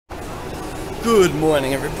Good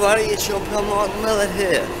morning everybody, it's your pal Metalhead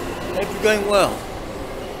here. Hope you're going well.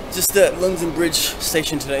 Just at London Bridge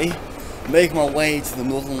station today, making my way to the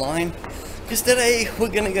Northern Line, because today we're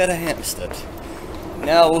going to go to Hampstead.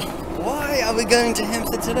 Now, why are we going to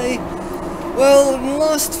Hampstead today? Well, in the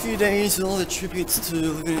last few days with all the tributes to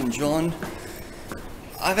Olivia and John,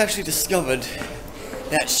 I've actually discovered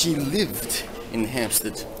that she lived in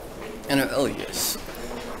Hampstead in her early years.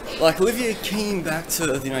 Like, Olivia came back to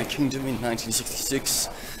the United Kingdom in 1966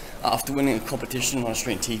 after winning a competition on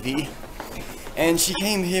Australian TV, and she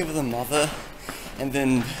came here with her mother, and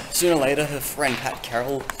then sooner or later her friend Pat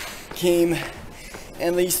Carroll came,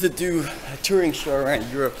 and they used to do a touring show around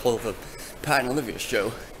Europe called the Pat and Olivia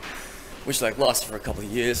Show, which lasted for a couple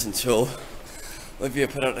of years until Olivia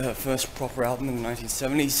put out her first proper album in the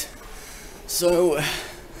 1970s. So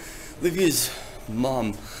Olivia's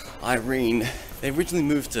mum, Irene, they originally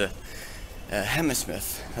moved to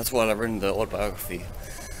Hammersmith. That's what I read in the autobiography.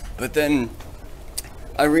 But then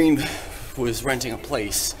Irene was renting a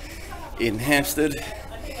place in Hampstead,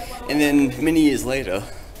 and then many years later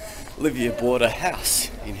Olivia bought a house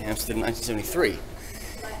in Hampstead in 1973.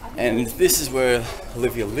 And this is where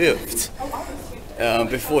Olivia lived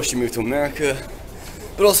before she moved to America,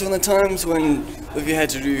 but also in the times when Olivia had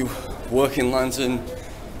to do work in London.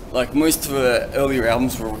 Like, most of her earlier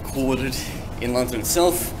albums were recorded in London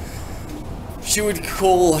itself. She would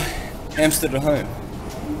call Hampstead her home,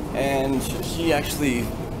 and she actually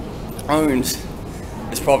owned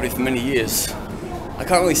this property for many years. I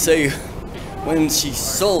can't really say when she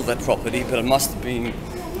sold that property, but it must have been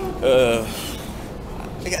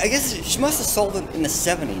I guess she must have sold it in the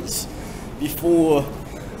 70s before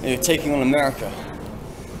taking on America,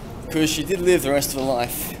 because she did live the rest of her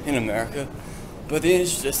life in America. But the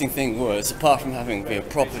interesting thing was, apart from having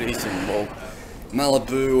properties in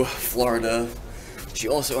Malibu, Florida, she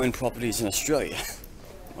also owned properties in Australia,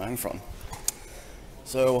 where I'm from.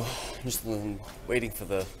 So I'm just waiting for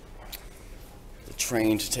the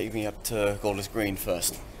train to take me up to Golders Green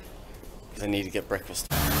first, because I need to get breakfast.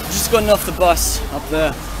 Just gotten off the bus up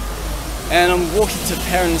there, and I'm walking to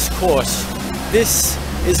Parents Court. This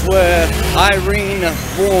is where Irene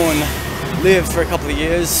Vaughan lived for a couple of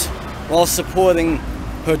years while supporting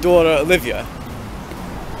her daughter Olivia.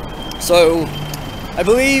 So I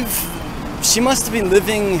believe she must have been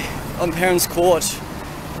living on Parents Court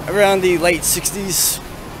around the late 60s,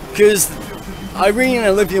 because Irene and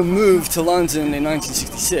Olivia moved to London in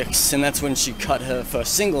 1966, and that's when she cut her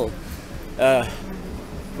first single,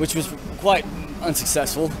 which was quite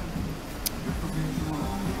unsuccessful.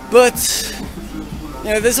 But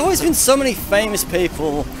there's always been so many famous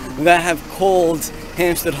people that have called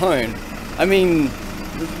Hampstead home. I mean,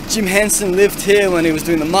 Jim Henson lived here when he was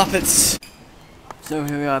doing the Muppets. So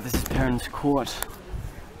here we are, this is Parents Court.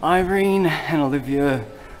 Irene and Olivia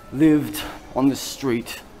lived on this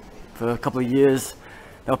street for a couple of years.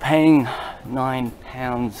 They were paying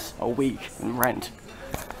 £9 a week in rent,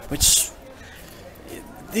 which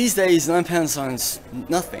these days £9 sounds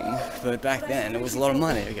nothing, but back then it was a lot of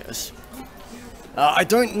money, I guess. I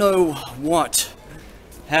don't know what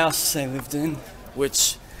house they lived in,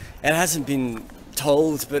 which it hasn't been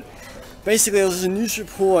told, but basically there was a news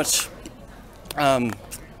report on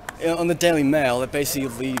the Daily Mail that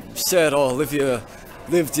basically said, oh, Olivia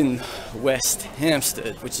lived in West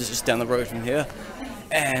Hampstead, which is just down the road from here,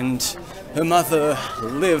 and her mother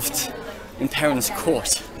lived in Parents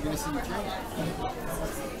Court,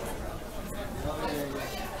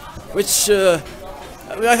 which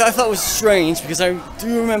I thought was strange, because I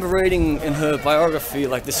do remember reading in her biography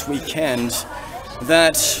this weekend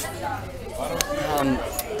that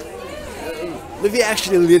Olivia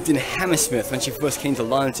actually lived in Hammersmith when she first came to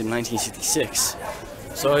London in 1966.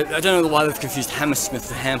 So I don't know why they've confused Hammersmith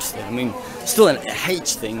with Hampstead. I mean, still an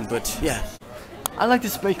H thing, but yeah. I like to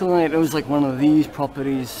speculate it was one of these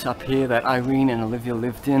properties up here that Irene and Olivia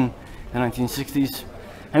lived in the 1960s.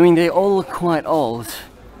 I mean, they all look quite old.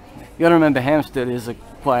 You gotta remember, Hampstead is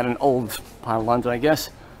quite an old part of London, I guess.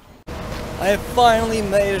 I have finally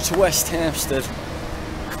made it to West Hampstead.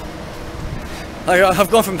 I've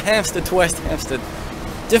gone from Hampstead to West Hampstead.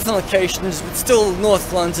 Different locations, but still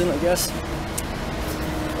North London, I guess.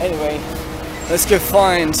 Anyway, let's go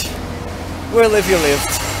find where Olivia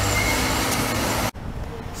lived.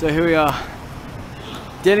 So here we are,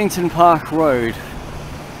 Dennington Park Road.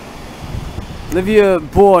 Olivia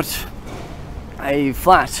bought a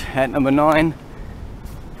flat at number 9,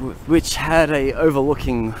 which had a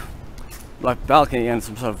overlooking balcony and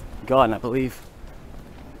some sort of garden, I believe.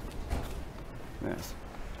 Yes.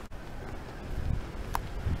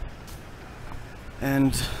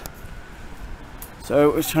 And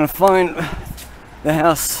so I was trying to find the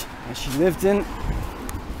house that she lived in.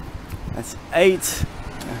 That's 8.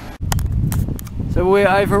 So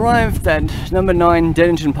I've arrived at number 9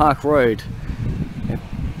 Dennington Park Road. The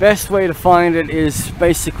best way to find it is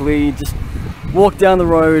basically just walk down the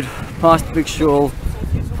road, past the big shul,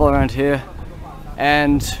 follow around here,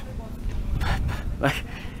 and like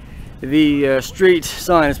the street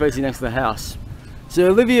sign is basically next to the house. So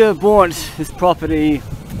Olivia bought this property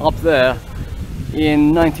up there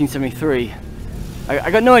in 1973.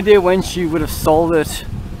 I got no idea when she would have sold it,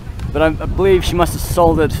 but I believe she must have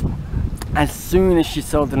sold it as soon as she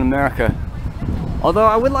sold it in America. Although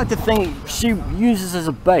I would like to think she uses as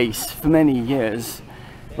a base for many years,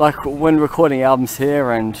 like when recording albums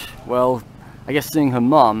here and, well, I guess seeing her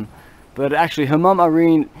mum. But actually her mum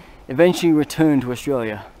Irene eventually returned to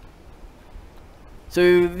Australia.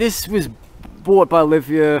 So this was bought by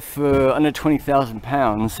Olivia for under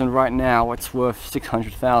 £20,000, and right now it's worth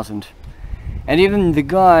 $600,000. And even the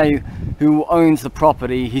guy who owns the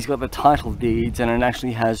property, he's got the title deeds and it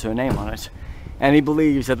actually has her name on it. And he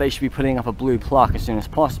believes that they should be putting up a blue plaque as soon as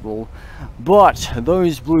possible. But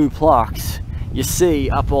those blue plaques you see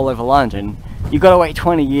up all over London, you've got to wait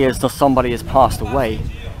 20 years till somebody has passed away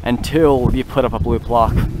until you put up a blue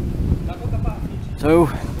plaque. So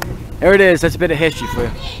there it is, that's a bit of history for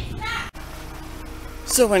you.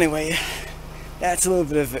 So anyway, that's a little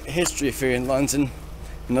bit of history for you in London.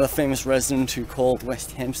 Another famous resident who called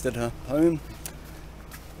West Hampstead her home.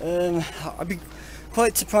 I'd be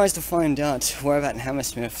quite surprised to find out where about in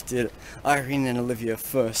Hammersmith did Irene and Olivia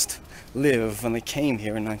first live when they came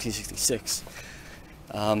here in 1966.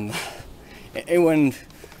 Anyone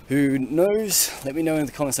who knows, let me know in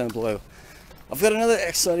the comments down below. I've got another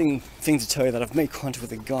exciting thing to tell you, that I've made contact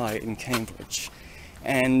with a guy in Cambridge,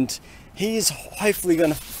 and he's hopefully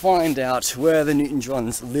going to find out where the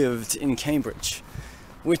Newton-Johns lived in Cambridge,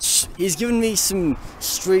 which he's given me some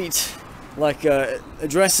street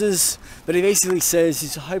addresses, but he basically says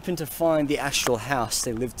he's hoping to find the actual house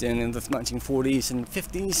they lived in the 1940s and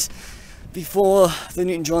 50s before the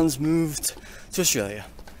Newton-Johns moved to Australia.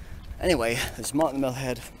 Anyway, this is Martin the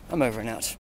Metalhead. I'm over and out.